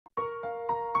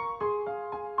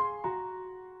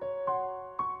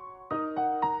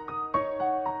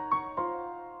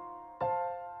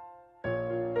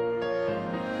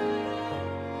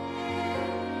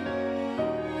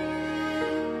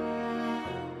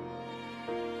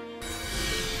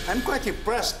I'm quite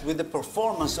impressed with the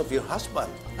performance of your husband.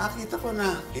 Nakita ko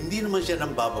na hindi naman siya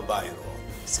nang bababae roon.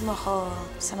 Gusto mo ko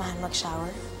samahan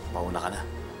mag-shower? Mauna ka na.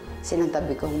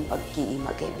 Sinantabi kong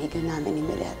pagkikaibigan namin ni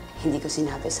Millet. Hindi ko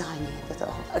sinabi sa kanya yung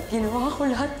totoo. At ginawa ko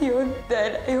lahat yun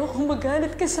dahil ayokong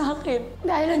magalit ka sa akin.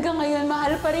 Dahil hanggang ngayon,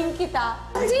 mahal pa rin kita.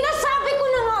 Sinasabi ko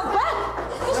na nga ba?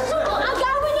 Gusto mo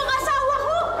agawin yung asawa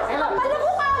ko? Kapal na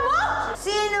mukha mo!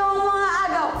 Sino ang mga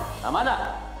agaw? Tama na!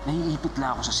 Naiipit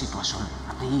lang ako sa sitwasyon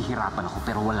at nahihirapan ako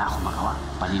pero wala akong magawa.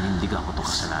 Paninindigan ko itong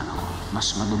kasalanan ko.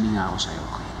 Mas madumi nga ako sa'yo,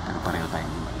 okay? Pero pareho tayong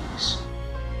hindi malinis.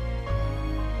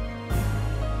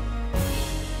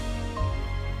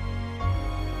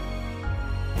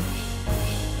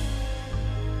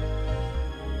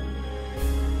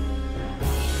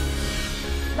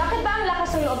 Bakit ba ang lakas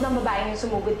ng loob ng babaeng yung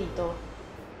sumugod dito?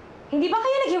 Hindi ba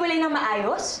kayo naghiwalay ng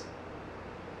maayos?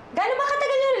 Gaano ba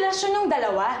katagal yung relasyon ng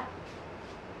dalawa?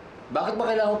 Bakit ba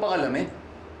kailangan mo pang alamin?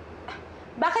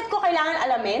 Bakit ko kailangan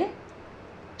alamin?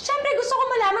 Siyempre gusto ko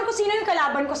malaman kung sino yung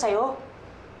kalaban ko sa'yo.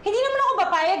 Hindi naman ako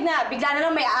papayag na bigla na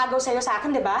lang may aagaw sa'yo sa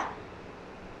akin, di ba?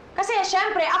 Kasi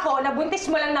siyempre ako, nabuntis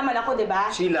mo lang naman ako, di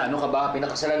ba? Sheila, ano ka ba?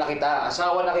 Pinakasalan na kita.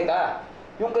 Asawa na kita.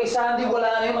 Yung kay Sandy,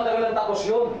 wala na yung matagal ang tapos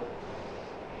yun.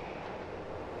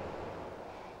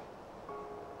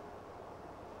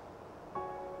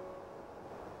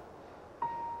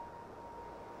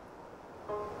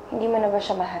 Hindi mo na ba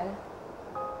siya mahal?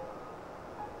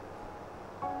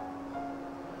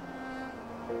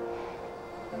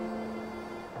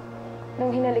 Nung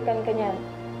hinalikan ka niya,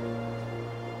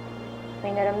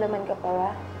 may naramdaman ka pa ba?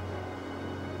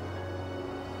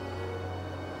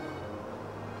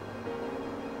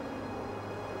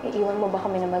 Iiwan mo ba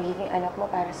kami na magiging anak mo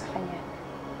para sa kanya?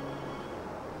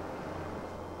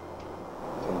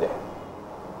 Hindi.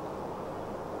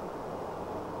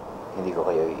 Hindi ko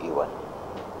kayo iiwan.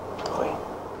 Okay.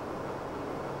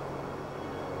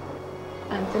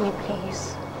 Anthony,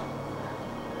 please.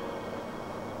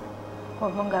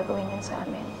 Huwag mong gagawin yan sa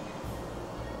amin.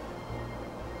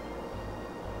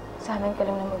 Sa amin ka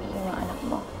lang na magiging ng anak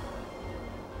mo.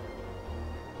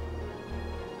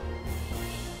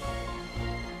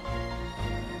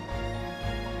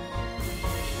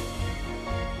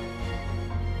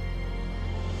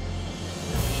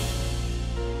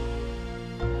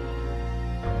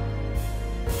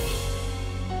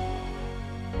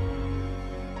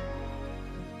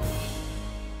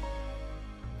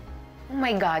 Oh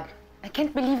my God. I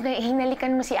can't believe na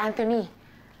hinalikan mo si Anthony.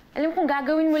 Alam kong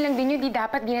gagawin mo lang din yun, di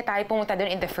dapat di na tayo pumunta doon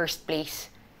in the first place.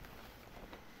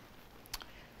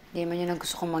 Hindi naman yun ang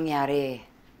gusto kong mangyari.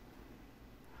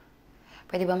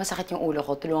 Pwede ba masakit yung ulo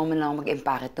ko? Tulungan mo lang ako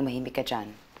mag-empake at tumahimik ka dyan.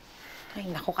 Ay,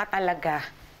 naku ka talaga.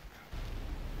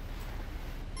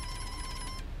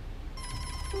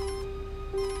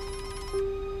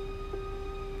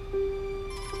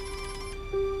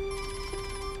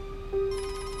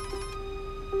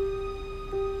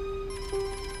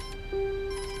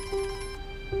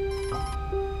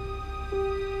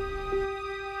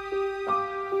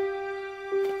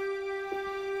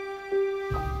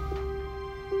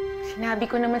 Sinabi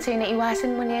ko naman sa'yo na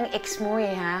iwasan mo na yung ex mo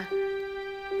eh, ha?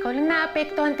 Ikaw lang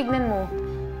naapektuhan, tignan mo.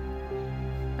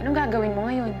 Anong gagawin mo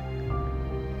ngayon?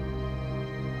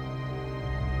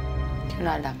 Hindi ko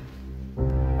na alam.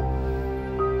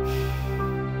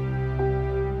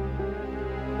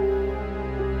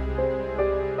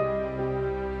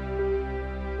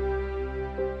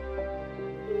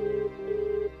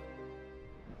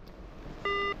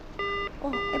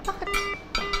 Oh, eh bakit?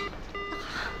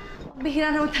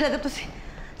 Bihira naman talaga to si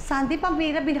Sandy.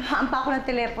 Pambira, binamaan pa ako ng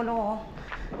telepono.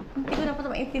 Hindi ko na pa ito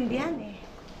maintindihan eh.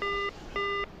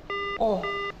 Oh,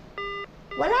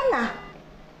 wala na.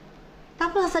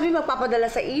 Tapos sasabihin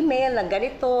magpapadala sa email ng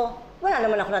ganito. Wala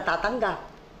naman ako natatanggap.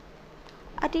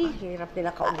 Adi, hirap nila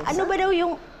kaulusan. ano ba daw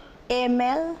yung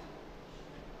email?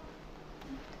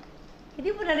 Hindi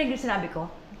mo narinig yung sinabi ko?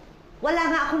 Wala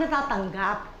nga ako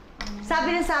natatanggap.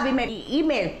 Sabi may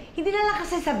email. Hindi na lang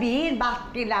kasi sabihin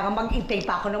bakit kailangan mag-intay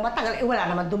pa ako ng matagal. Eh, wala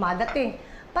naman dumadating.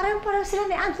 Parang sila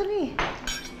ni Anthony.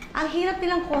 Ang hirap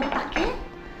nilang kontakin.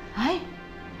 Ay,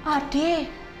 ate,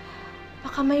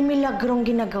 baka may milagrong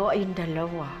ginagawa yung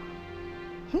dalawa.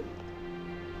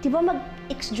 Di ba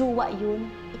mag-ex-jowa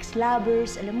yun?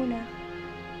 Ex-lovers, alam mo na.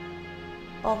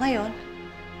 O, ngayon?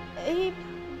 Eh,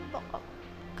 baka...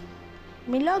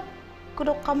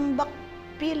 milagro comeback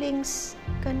feelings,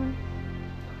 ganun.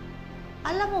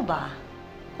 Alam mo ba,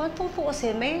 kung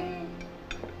tutuusin, may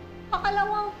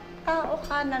pakalawang tao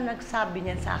ka na nagsabi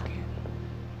niyan sa akin.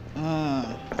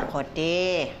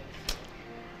 Kote.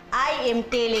 I am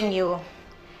telling you,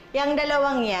 yung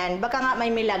dalawang yan, baka nga may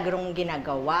milagrong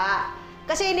ginagawa.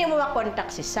 Kasi hindi mo makontak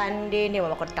si Sandy, hindi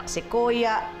mo makontak si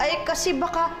Kuya. Ay, kasi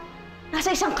baka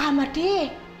nasa isang kama,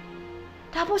 di.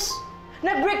 Tapos,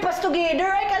 nag-breakfast together,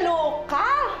 ay kaloka.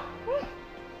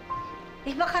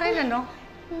 Iba ka rin, ano?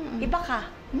 Iba ka.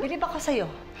 Iba ka sa'yo.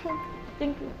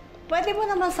 Thank you. Pwede mo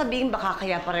naman sabihin baka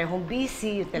kaya parehong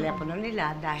busy yung telepono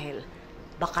nila dahil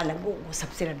baka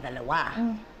nag-uusap silang dalawa.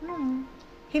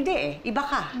 Hindi eh, iba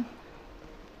ka.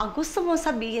 Ang gusto mong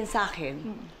sabihin sa akin,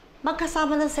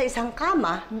 magkasama na sa isang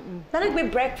kama na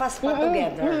nagbe-breakfast pa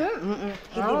together.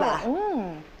 Hindi ba?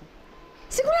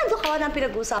 Sigurado ka na ang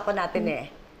pinag-uusapan natin eh.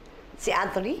 Si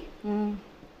Anthony?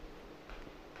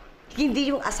 Hindi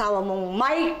yung asawa mong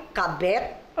may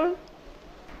kabet?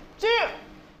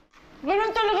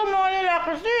 Ganun talaga mga lalaki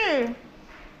kasi.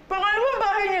 Pangalawang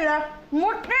bahay nila,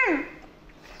 motel.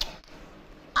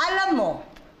 Alam mo,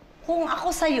 kung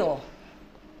ako sa'yo,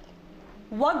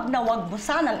 wag na wag mo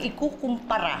sanang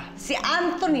ikukumpara si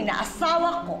Anthony na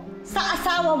asawa ko sa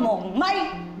asawa mong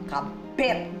may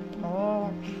kabet.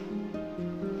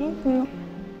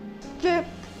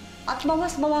 At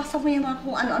bawas-bawasan mo yung mga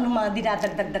kung ano-ano mga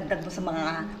dinadagdag-dagdag mo sa mga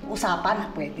usapan,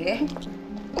 pwede?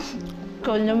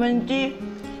 Ikaw naman, Di.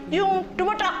 Yung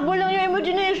tumatakbo lang yung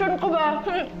imagination ko ba?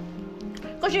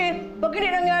 Kasi pag hindi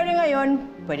nangyari ngayon,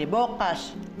 pwede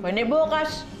bukas. Pwede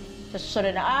bukas sa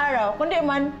susunod na araw. Kundi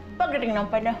man, pagdating ng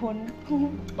panahon.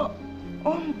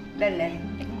 Lele,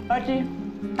 Ate,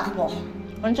 takbo.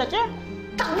 ano sa tiyan?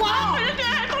 Takbo!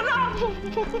 Ito na!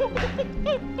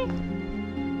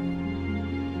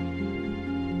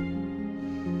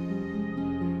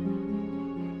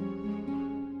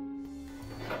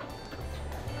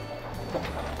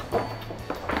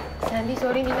 Sandy,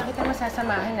 sorry, hindi na kita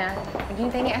masasamahan, ha?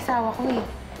 Naghihintay nga yung asawa ko, eh.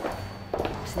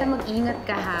 Basta mag-ingat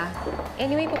ka, ha?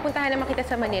 Anyway, pupuntahan naman kita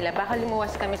sa Manila. Baka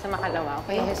lumuwas kami sa Makalawa,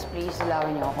 okay? Yes, please,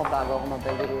 lawan niyo ako bago ako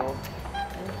mabaliw.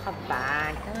 Ano ka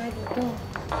ba? Ika nga dito.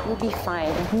 You'll be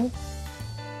fine.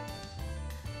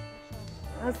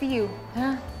 I'll see you,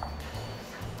 ha?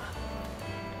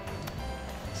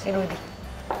 Si Rudy.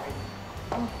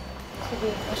 Sige,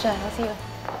 o siya. I'll see you.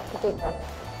 Okay.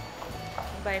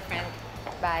 Bye, friend.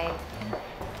 Bye.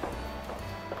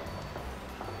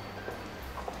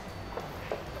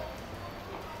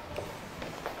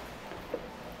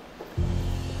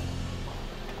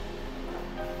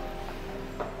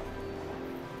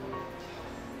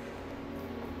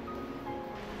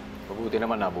 Mabuti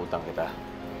naman nabutan kita.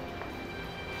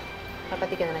 Dapat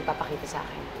di ka na nagpapakita sa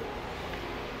akin.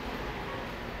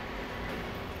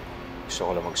 Gusto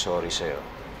ko lang mag-sorry sa'yo.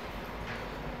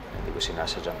 Hindi ko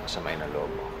sinasadyang masamain ang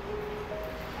loob mo.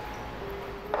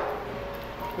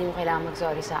 Hindi mo kailangan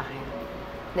mag-sorry sa akin.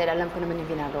 Dahil alam ko naman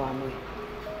yung ginagawa mo eh.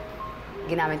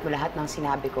 Ginamit mo lahat ng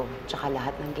sinabi ko, tsaka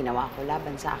lahat ng ginawa ko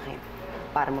laban sa akin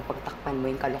para mapagtakpan mo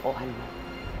yung kalokohan mo.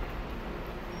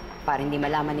 Para hindi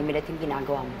malaman ni Millet yung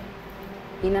ginagawa mo.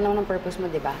 Yun na lang ng purpose mo,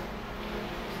 di ba?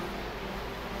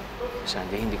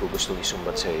 Sandy, hindi ko gustong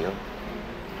isumbat sa'yo yun.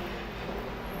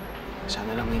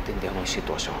 Sana lang maintindihan mo yung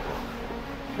sitwasyon ko.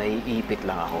 Naiipit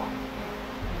lang ako.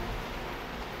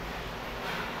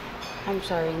 I'm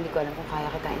sorry, hindi ko alam kung kaya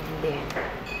kita intindihin.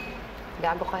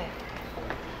 Gago ka eh.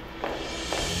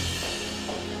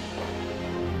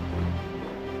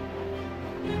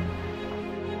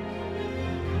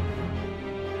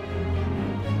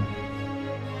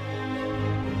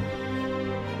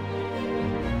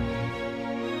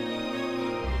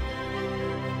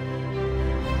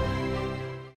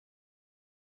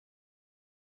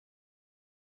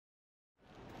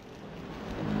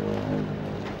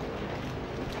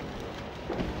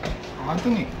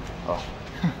 Anthony. Oh.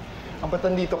 Ang ba't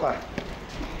nandito ka?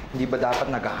 Hindi ba dapat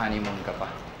nag-honeymoon ka pa?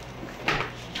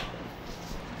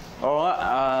 Oo nga,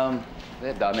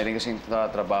 dami rin kasing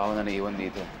trabaho na naiwan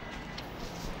dito.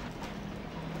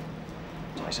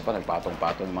 Tsaka isa pa,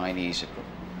 nagpatong-patong yung mga iniisip ko.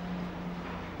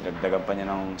 Dinagdagan pa niya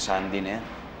ng Sandy na yan.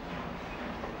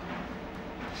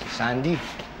 Si Sandy.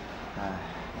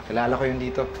 Nakilala ko yun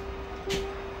dito.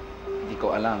 Hindi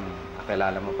ko alam.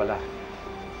 Nakilala mo pala.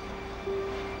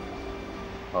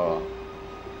 Oo.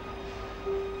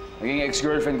 Naging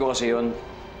ex-girlfriend ko kasi yun.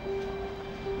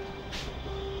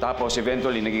 Tapos,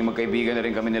 eventually, naging magkaibigan na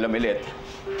rin kami nila Millet.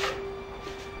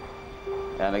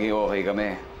 Kaya naging okay kami.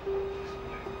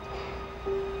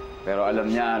 Pero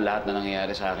alam niya lahat na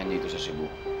nangyayari sa akin dito sa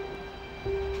Cebu.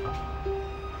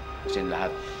 Kasi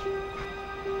lahat.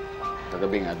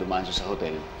 Kagabi nga, dumaan siya sa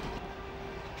hotel.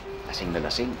 Lasing na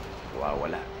lasing.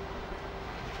 Wawala.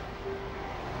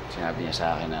 Sinabi niya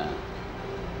sa akin na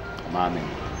umamin.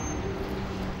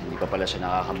 Hindi pa pala siya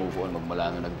nakaka-move on magmula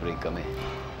nung nag-break kami.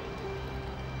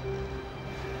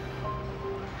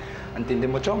 Antindi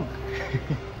mo, Chong.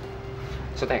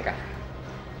 So, teka.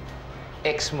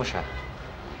 Ex mo siya.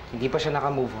 Hindi pa siya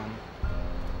naka-move on.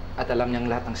 At alam niyang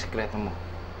lahat ng sikreto mo.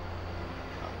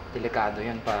 Delikado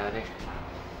yan, pare.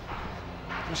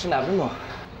 Ano sinabi mo?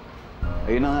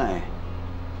 Ayun na nga eh.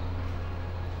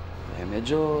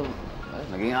 Medyo...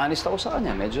 naging honest ako sa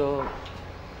kanya. Medyo...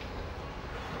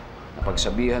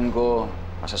 napagsabihan ko,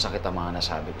 masasakit ang mga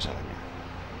nasabi ko sa kanya.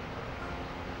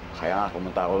 Kaya nga,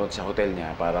 pumunta ako ulit sa hotel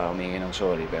niya para humingi ng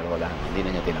sorry, pero wala, hindi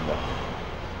na niya tinanggap.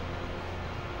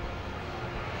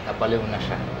 Napaliw na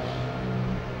siya.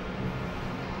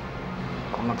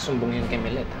 Baka magsumbong yun kay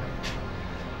Millet, ha?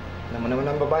 Alam mo naman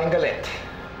ang babaeng galit.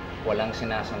 Walang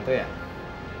sinasanto yan.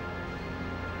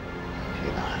 Sige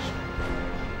na nga.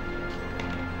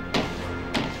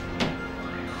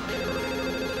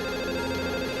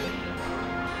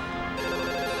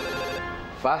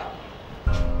 Pa?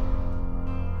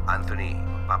 Anthony,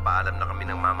 magpapaalam na kami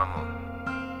ng mama mo.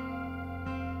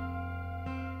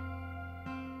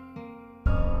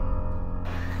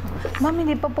 Ma'am,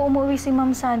 hindi pa po umuwi si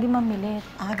Ma'am Sandy, Ma'am Millet.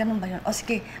 Ah, ganun ba yun? O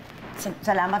sige,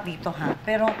 salamat dito ha.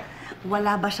 Pero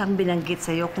wala ba siyang binanggit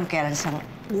sa'yo kung kailan siyang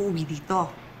uuwi dito?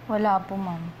 Wala po,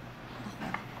 Ma'am.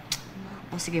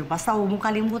 O sige, basta huwag mong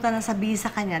kalimutan na sabihin sa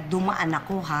kanya, dumaan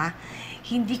ako ha.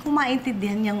 Hindi ko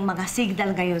maintindihan yung mga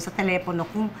signal ngayon sa telepono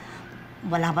kung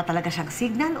wala ba talaga siyang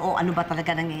signal o ano ba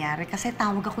talaga nangyayari. Kasi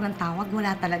tawag ako ng tawag,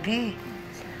 wala talaga eh.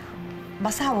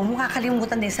 Basta huwag mong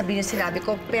kakalimutan din sabihin yung sinabi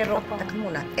ko. Pero, taka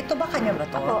muna, ito ba kanya ba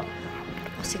to? Ako.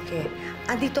 O sige,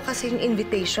 andito kasi yung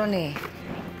invitation eh.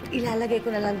 Ilalagay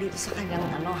ko na lang dito sa kanyang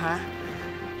ano ha.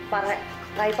 Para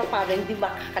kahit pa paano, hindi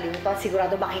makakalimutan.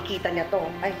 Sigurado makikita niya to.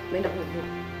 Ay, may nagbubuk.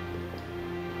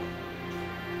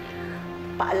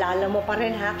 Paalala mo pa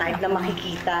rin ha, kahit na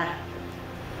makikita.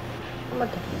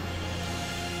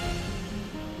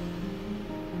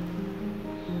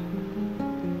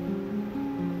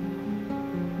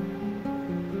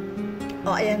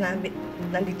 O, ayan na.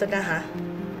 Nandito na ha.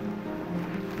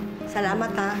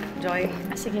 Salamat ha, Joy.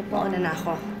 Sige po. Mauna na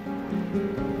ako.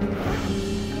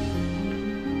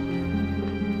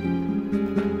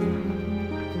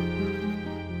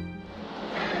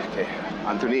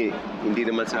 Anthony, hindi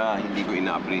naman sa hindi ko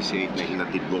ina-appreciate na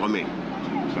hinatid mo kami.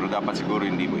 Pero dapat siguro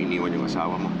hindi mo iniwan yung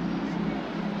asawa mo.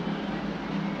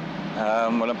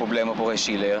 Walang problema po kay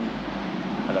Sheila yun.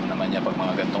 Alam naman niya pag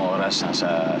mga gantong oras,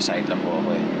 nasa side lang po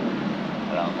ako eh.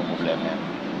 Wala akong problema yan.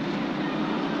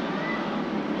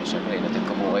 Siyempre, inatid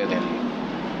ko po kayo dahil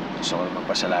gusto ko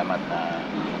magpasalamat na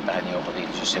pinuntahan niyo ako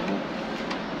dito sa Cebu.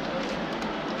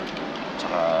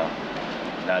 Tsaka,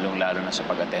 lalong-lalo na sa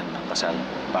pag-attend ng kasal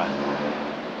pa.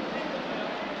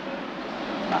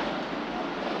 Ma.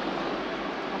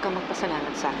 Huwag kang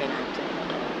magpasalamat sa akin, Anthony.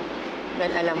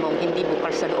 Dahil alam mong hindi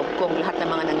bukal sa loob ko ang lahat ng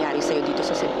mga nangyari sa'yo dito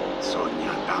sa Cebu.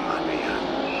 Sonia, tama na yan.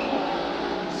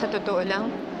 Sa totoo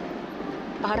lang,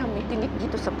 parang may tinik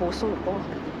dito sa puso ko.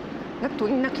 Na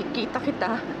tuwing nakikita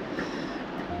kita,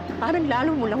 parang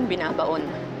lalo mo lang binabaon.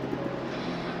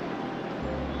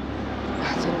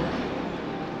 Anthony,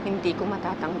 hindi ko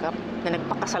matatanggap na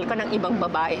nagpakasal ka ng ibang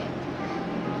babae.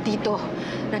 Dito,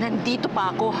 na nandito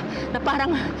pa ako, na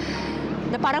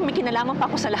parang may kinalaman pa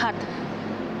ako sa lahat.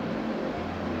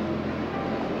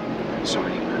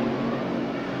 Sorry, ma.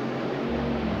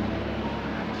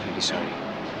 Really sorry.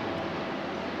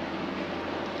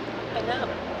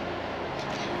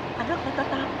 Anak,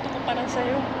 natatakot ako parang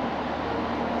sa'yo.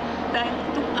 Dahil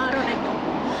itong araw na ito,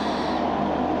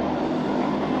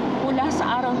 mula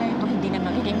sa araw na ito, hindi na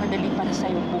magiging madali para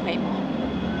sa'yo ang buhay mo.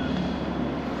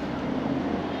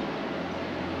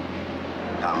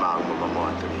 Tama ang mama mo,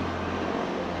 Anthony.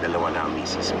 Dalawa na ang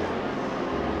misis mo.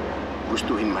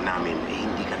 Gustuhin man namin,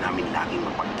 hindi ka namin laging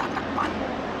mapagtatakpan.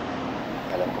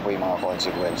 Alam ko po yung mga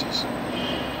consequences.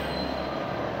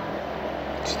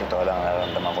 Kasi totoo lang,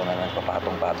 nararamdaman ko na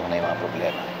nagpapatong-patong na yung mga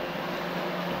problema.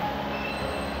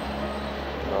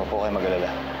 Pero huwag po kayo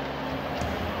mag-alala.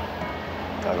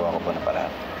 Gagawa ko po ng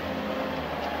paraan.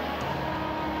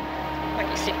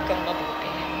 Mag-isip kang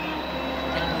mabuti.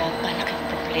 Dahil napalaking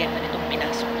problema nitong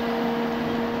pinasok.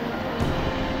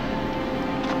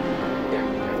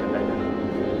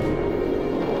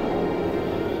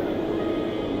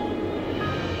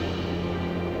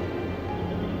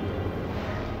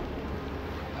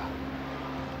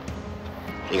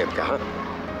 Ingat ka, ha?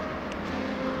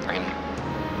 Ayun na.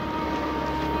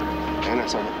 Ayun na,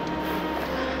 Sonia.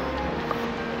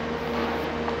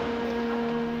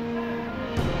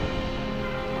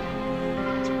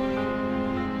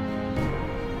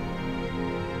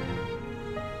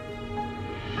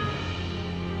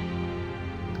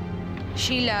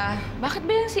 Sheila, bakit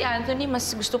ba yan si Anthony mas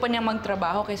gusto pa niyang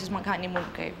magtrabaho kaysa mag-honeymoon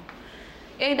kayo?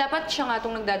 Eh, dapat siya nga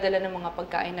itong nagdadala ng mga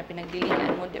pagkain na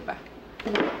pinagdilingan mo, di ba?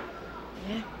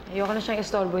 Ayoko na siyang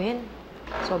istorbohin.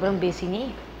 Sobrang busy niya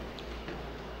eh.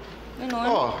 Ganun.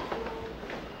 Oh.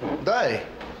 Day.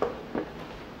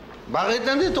 Bakit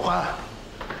nandito ka?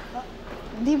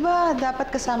 Di ba dapat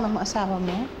kasama mo asawa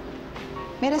mo?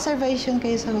 May reservation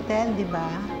kayo sa hotel, di ba?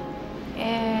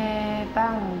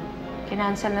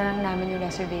 Kinancel na lang namin yung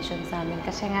reservations namin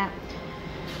kasi nga,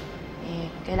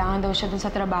 kailangan daw siya dun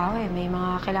sa trabaho eh. May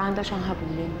mga kailangan daw siyang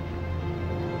habulin.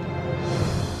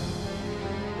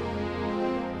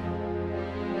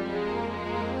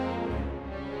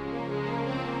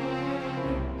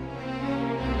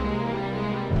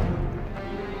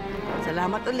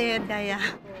 Salamat ulit, Kaya.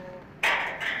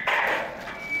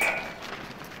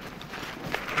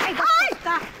 Ay!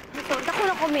 Ka! Dako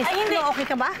na ko, miss. Ay, hindi. Okay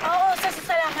ka ba? Oo,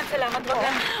 salamat. Wag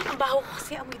lang. Ang baho ko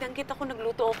kasi amoy danggit ako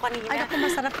nagluto ako kanina. Ay, naku,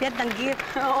 masarap yan, danggit.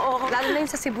 Oo. Lalo na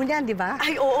yung sa Cebu niyan, di ba?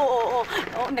 Ay, oo.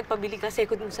 Nagpabili kasi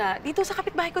ako dito sa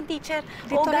kapitbahay kong teacher.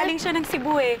 Dito na? Galing siya ng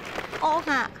Cebu eh. Oo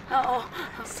nga. Oo.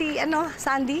 Si,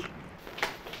 Sandy?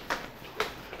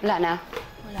 Wala na.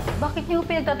 Bakit niyo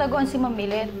pinagtataguan si Ma'am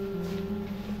Millet?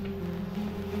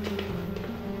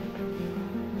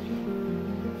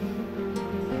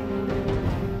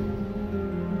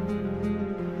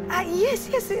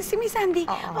 Yes. Si Miss Sandy.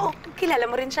 Oo. Kilala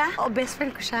mo rin siya? Oo, best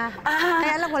friend ko siya. Ah.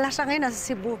 Kaya lang wala siya ngayon, nasa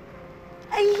Cebu.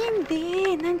 Ay,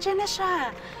 hindi. Nandiyan na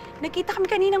siya. Nakita kami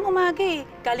kaninang umaga eh.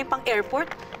 Galing pang airport.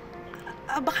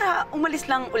 Baka umalis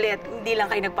lang ulit. Hindi lang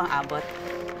kayo nagpang-abot.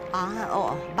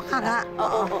 Oo. Baka nga.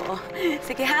 Oo.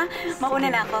 Sige ha, mauna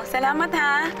na ako. Salamat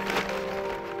ha.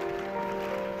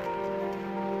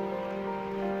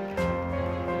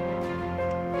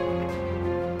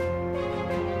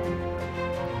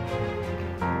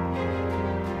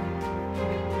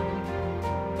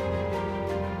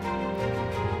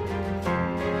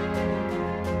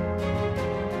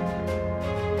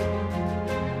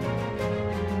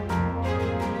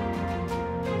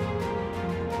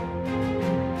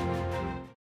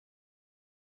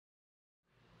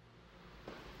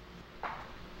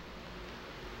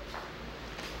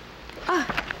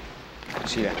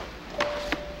 Sila.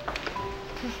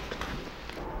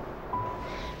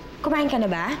 Kumain ka na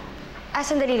ba?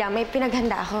 Sandali lang. May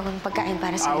pinaghanda ako ng pagkain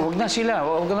para sa'yo. Huwag na sila.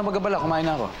 Huwag ka na mag-abala. Kumain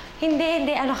na ako.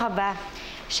 Hindi. Ano ka ba?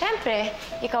 Siyempre,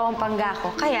 ikaw ang pangga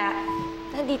ko. Kaya,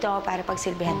 nandito ako para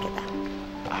pagsilbihan kita.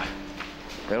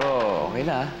 Pero okay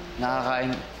na.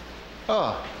 Nakakain.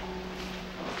 Oh.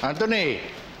 Anthony.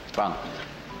 Pang.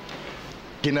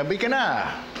 Ginabi ka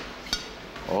na.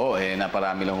 Oo,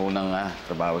 naparami lang unang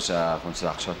trabaho sa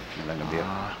construction. Nalang gabi.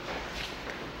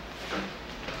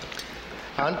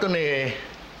 Anthony,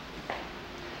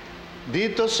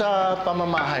 dito sa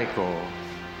pamamahay ko,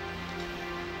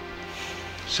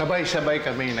 sabay-sabay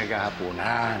kami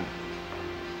naghahapunan.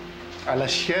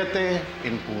 7:00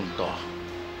 in punto.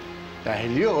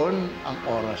 Dahil yun ang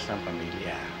oras ng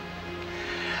pamilya.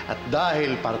 At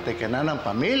dahil parte ka na ng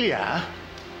pamilya,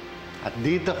 at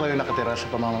dito kayo nakatira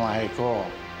sa pamamahay ko,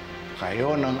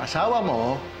 kayo ng asawa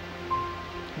mo,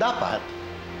 dapat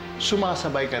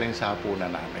sumasabay ka rin sa hapunan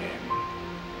namin.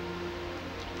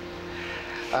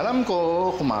 Alam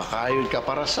ko, kumakayod ka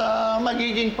para sa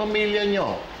magiging pamilya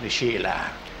nyo ni Sheila.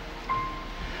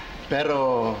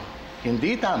 Pero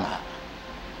hindi tama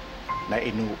na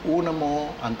inuuna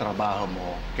mo ang trabaho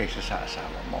mo kaysa sa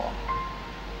asawa mo.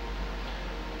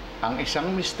 Ang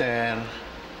isang mister,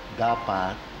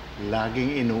 dapat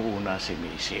laging inuuna si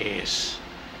Mrs.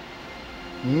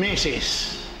 Mrs.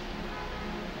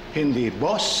 Hindi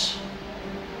boss,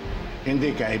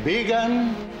 hindi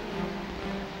kaibigan,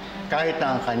 kahit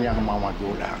na ang kanyang mga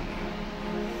magulang.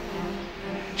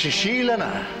 Si Sheila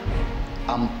na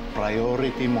ang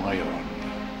priority mo ngayon.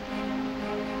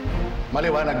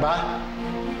 Maliwanag ba?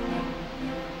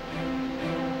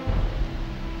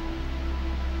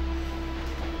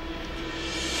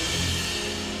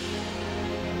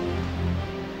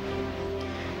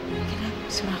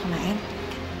 Gusto mo na kumain?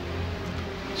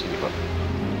 Sige po.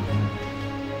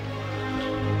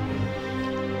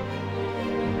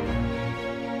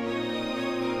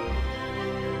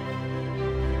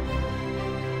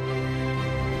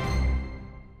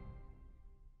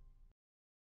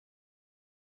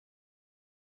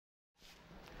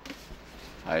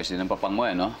 Ayos din ang papang mo,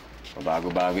 no?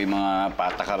 Pabago-bago yung mga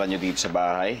patakaran nyo dito sa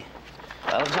bahay.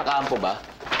 Parang sa kampo ba?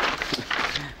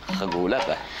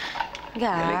 Kagulat,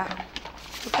 Ga,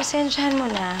 pasensyahan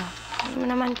mo na. Hindi mo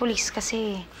naman pulis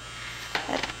kasi.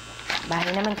 At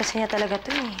bahay naman kasi niya talaga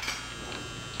to eh.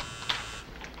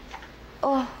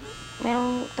 Oh,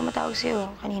 merong tumatawag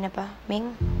sa'yo kanina pa.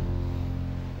 Ming?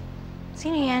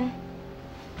 Sino yan?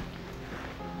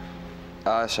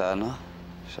 Sa ano?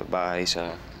 Sa bahay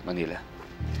sa Manila.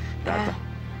 Data.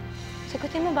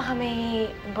 Sagutin mo, baka may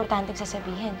importanteng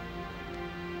sasabihin.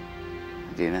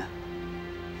 Hindi na.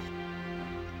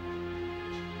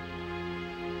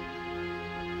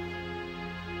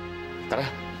 Tara,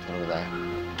 tulog tayo.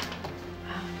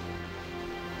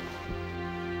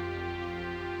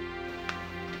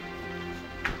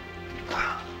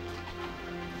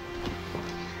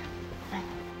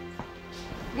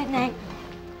 Good night.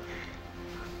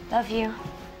 Love you.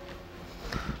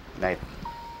 Night.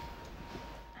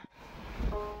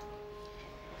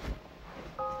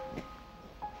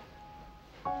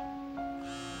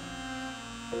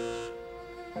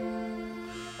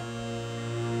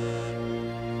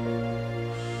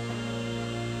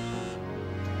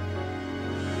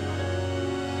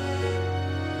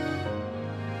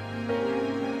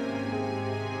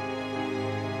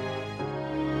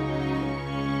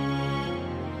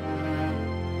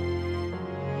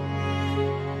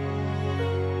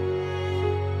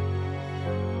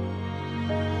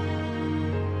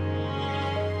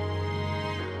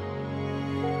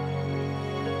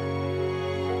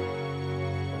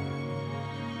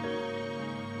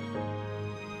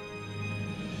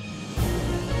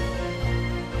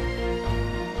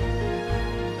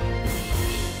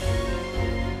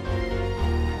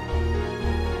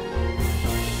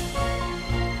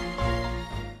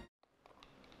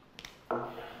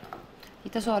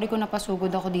 Tita, sorry kung napasugod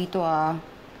ako dito, ah.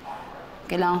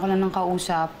 Kailangan ko lang ng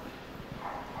kausap.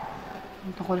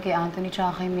 Tungkol kay Anthony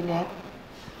tsaka kay Millet.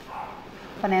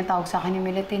 Panayatawag sa akin ni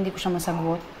Millet, hindi ko siya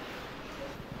masagot.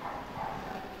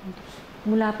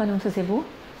 Mula pa nung sa Cebu?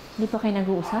 Hindi pa kayo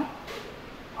nag-uusap?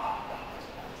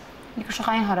 Hindi ko siya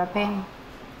kayang harapin.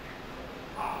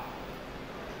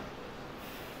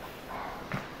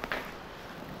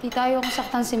 Tita, ayokong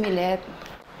saktan si Millet.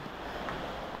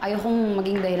 Ayokong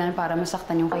maging dahilan para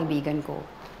masaktan yung kaibigan ko.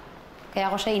 Kaya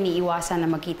ako siya iniiwasan na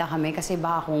magkita kami kasi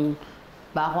baka kung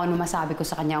ano masabi ko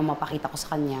sa kanya o mapakita ko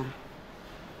sa kanya.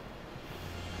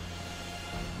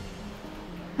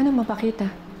 Anong mapakita?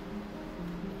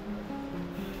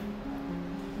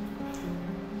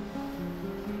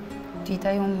 Tita,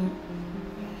 yung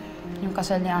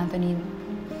kasal ni Anthony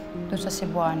doon sa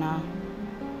Cebuana,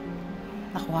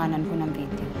 nakuhanan ko ng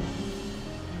video.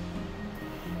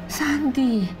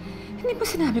 Sandy, hindi ba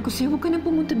sinabi ko sa'yo huwag ka nang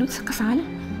pumunta doon sa kasal?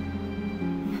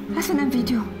 Nasaan ang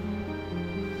video?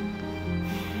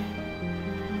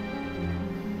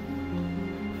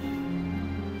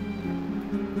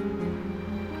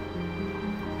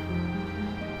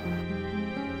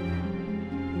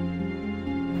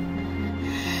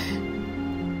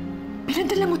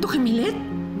 Pinadala mo to kay Millet?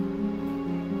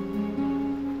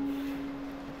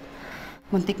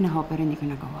 Muntik na ho, pero hindi ko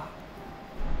nagawa.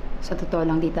 Sa totoo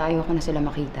lang, tita, ayoko na sila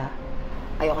makita.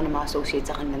 Ayoko na ma-associate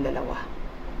sa kanilang dalawa.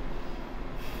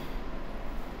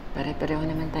 Pare-pareho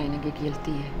naman tayo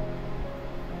nag-guilty eh.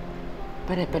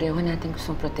 Pare-pareho natin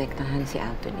gustong protektahan si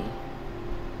Anthony.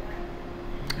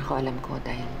 Ako alam ko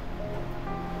dahil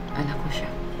anak ko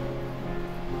siya.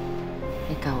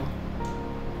 Ikaw,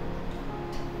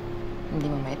 hindi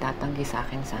mo maitatanggi sa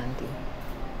akin, Sandy.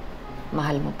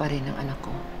 Mahal mo pa rin ang anak ko.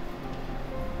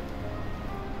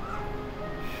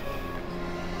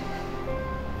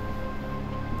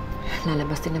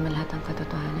 Lalabas din naman lahat ang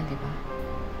katotohanan, di ba?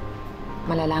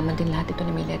 Malalaman din lahat ito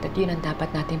ni Millet at yun ang dapat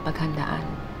nating paghandaan.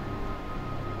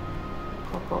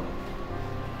 Opo.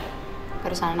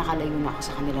 Pero sana nakalayo na ako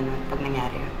sa kanila na pag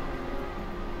nangyari yun.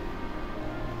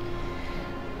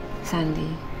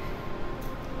 Sandy,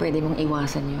 pwede mong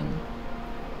iwasan yun.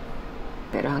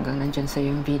 Pero hanggang nandyan sa'yo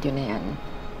yung video na yan,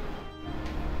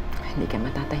 hindi ka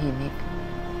matatahimik.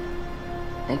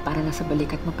 Dahil parang nasa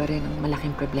balikat mo pa rin ang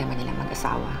malaking problema nila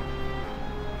mag-asawa.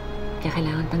 Kaya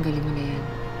kailangan tanggalin mo na yan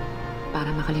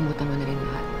para makalimutan mo na rin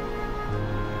lahat.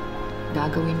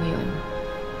 Gagawin mo yun.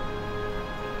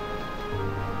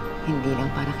 Hindi lang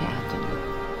para kay Anthony,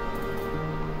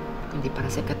 kundi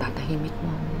para sa katatahimik mo.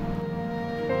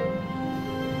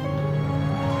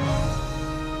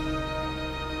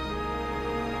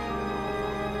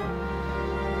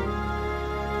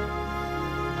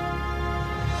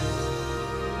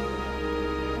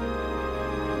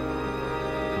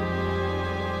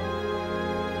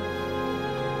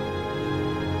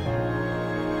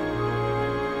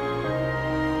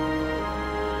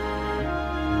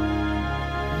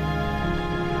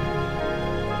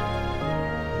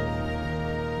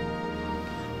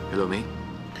 Hello, May?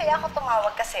 Kaya ako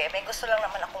tumawag kasi may gusto lang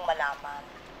naman akong malaman.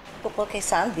 Tungkol kay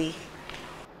Sandy.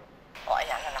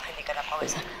 Ayan na, hindi ka na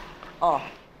pawis.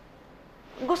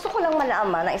 Gusto ko lang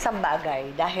malaman ng isang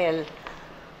bagay dahil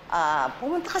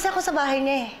pumunta kasi ako sa bahay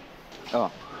niya eh. Oh.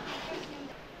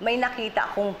 May nakita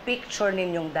akong picture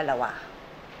ninyong dalawa.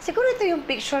 Siguro ito yung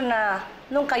picture na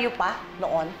nung kayo pa,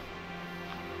 noon.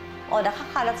 O,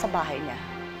 nakakalat sa bahay niya.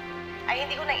 Ay,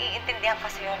 hindi ko naiintindihan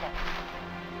kasi yun.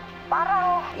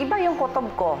 Parang iba yung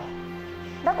kutob ko.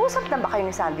 Nag-usap na ba kayo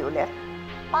ni Sandy ulit?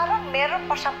 Parang meron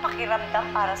pa siyang pakiramdam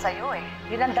para sa'yo eh.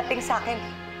 Yun ang dating sa akin.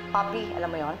 Papi,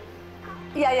 alam mo yun?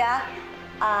 Yaya,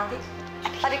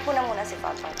 tarik mo na muna si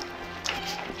Papa.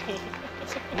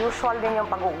 Usual din yung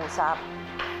pag-uusap.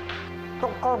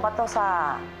 Tungkol ba to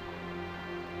sa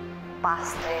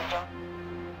past ninyo?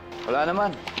 Wala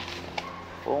naman.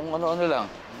 Kung ano-ano lang.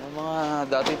 Yung mga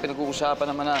dati pinag-uusapan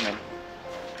naman namin.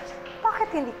 Bakit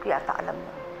hindi ko yata alam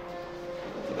yun?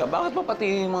 Teka, bakit pa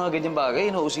pati yung mga ganyang bagay,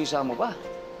 inuusisa mo pa?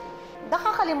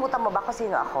 Nakakalimutan mo ba kung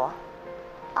sino ako?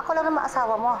 Ako lang naman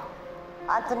asawa mo.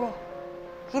 Anthony,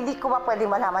 hindi ko ba pwede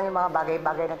malaman yung mga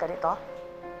bagay-bagay na ganito?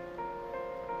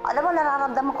 Alam mo,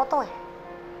 nararamdaman ko to eh.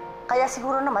 Kaya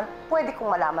siguro naman, pwede kong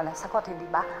malaman ang sagot, hindi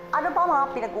ba? Ano ba ang mga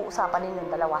pinag-uusapan ninyong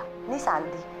dalawa ni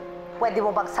Sandy? Pwede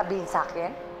mo bang sabihin sa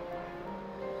akin?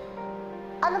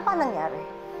 Ano pa nangyari?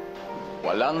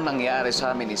 Walang nangyari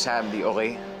sa amin ni Sandy,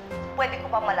 okay? Pwede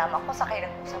ko ba malaman kung saan kayo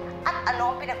nag-usap? At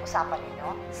ano ang pinag-usapan ninyo?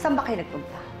 Saan ba kayo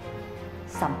nagpunta?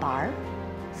 Sa bar?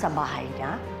 Sa bahay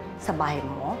niya? Sa bahay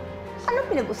mo? Anong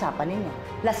pinag-usapan ninyo?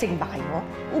 Lasing ba kayo?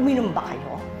 Uminom ba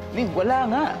kayo? Lynn, wala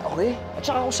nga, okay? At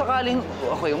saka kung sakaling,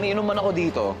 okay, umiinom man ako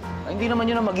dito, hindi naman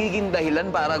yun ang magiging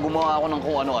dahilan para gumawa ako ng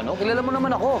kung ano-ano. Kilala mo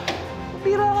naman ako.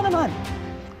 Pira ka naman.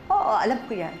 Oo, alam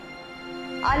ko yan.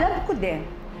 Alam ko din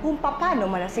kung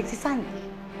paano malasing si Sandy.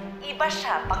 Iba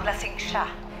siya pag lasing siya.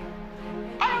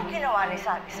 Anong ginawa ni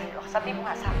Sandy sa'yo? Sabi mo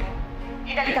nga sa akin.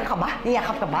 Hinalikan ka ba?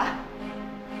 Niyakap ka ba?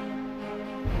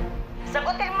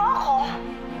 Sagutin mo ako.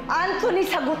 Anthony,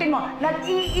 sagutin mo.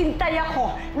 Nag-iintay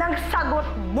ako ng sagot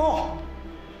mo.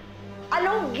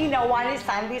 Anong ginawa ni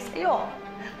Sandy sa'yo?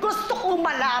 Gusto kong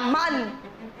malaman.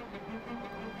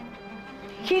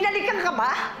 Hinalikan ka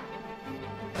ba?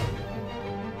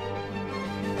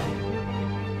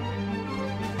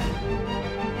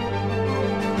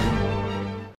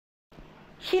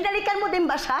 Hinalikan mo din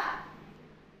ba siya?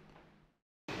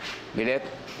 Millet,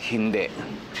 hindi.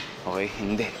 Okay,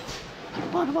 hindi.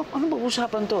 Ano ba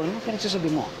usapan to? Ano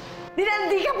pinagsasabi mo?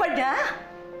 Dinandi ka ba niya?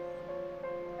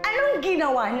 Anong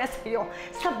ginawa niya sa'yo?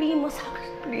 Sabihin mo sa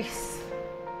akin, please.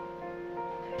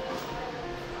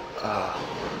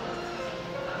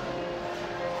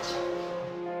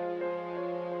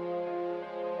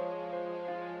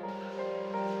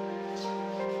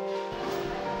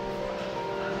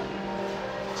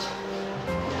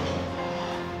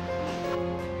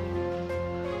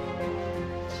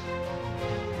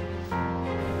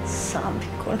 Sabi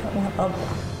ko na nga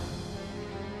ba?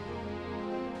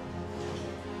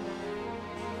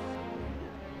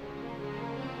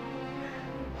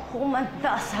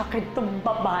 Humanda sa akin itong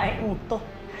babaeng to.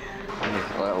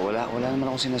 Wala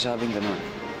naman akong sinasabing gano'n.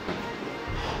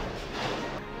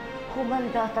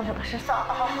 Humanda talaga siya sa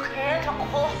akin.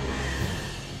 Ako.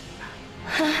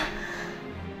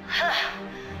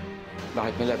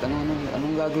 Bakit, Millet?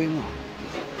 Anong gagawin mo?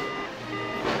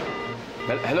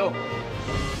 Hello?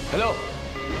 Hello?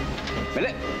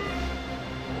 Millet?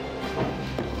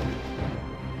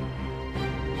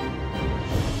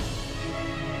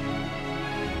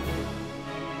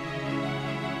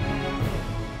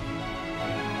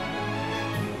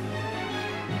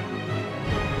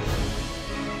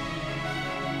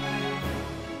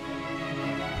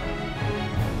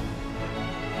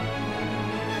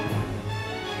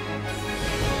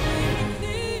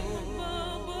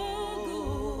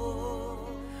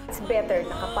 Better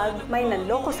na kapag may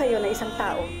nanloko sa'yo na isang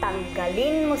tao,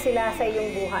 tanggalin mo sila sa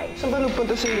iyong buhay. Saan ba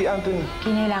nagpunta si Anthony?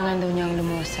 Kinailangan daw niyang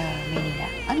lumuwas sa Manila.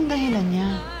 Anong dahilan niya?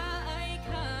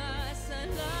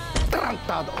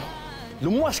 Tarantado!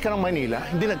 Lumuwas ka ng Manila,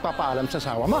 hindi nagpapaalam sa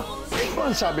asawa mo.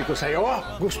 Ano sabi ko sa'yo,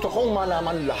 gusto kong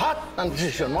malaman lahat ng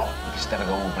desisyon mo. Kasi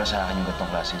talaga umpra sa akin yung gatong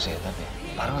klaseng setup eh.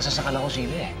 Parang nasasakal ako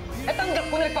sila eh. Eh, tanggap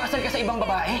ko na nagpakasal ka sa ibang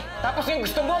babae. Tapos yung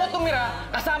gusto mo ako tumira,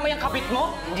 kasama yung kabit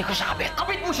mo? Hindi ko siya kabit.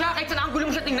 Kabit mo siya kahit saan angulo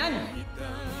mo siya tingnan.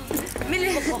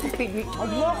 Huwag mo akong pipilitin.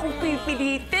 Huwag mo akong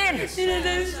pipilitin.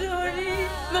 I'm sorry.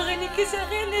 Makinig ka sa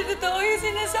akin. Totoo yung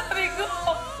sinasabi ko.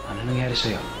 Ano nangyari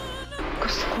sa'yo?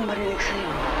 Gusto kong marinig sa'yo.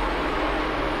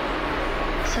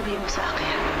 Sabihin mo sa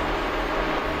akin,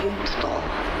 yung totoo.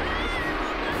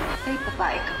 May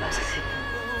babae ka ba sa Cebu?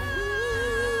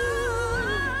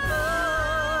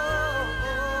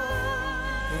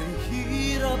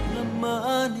 Hirap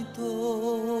naman ito.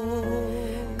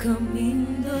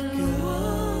 Kaming dalawa.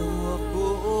 Ikaw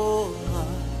ako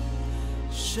at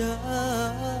siya.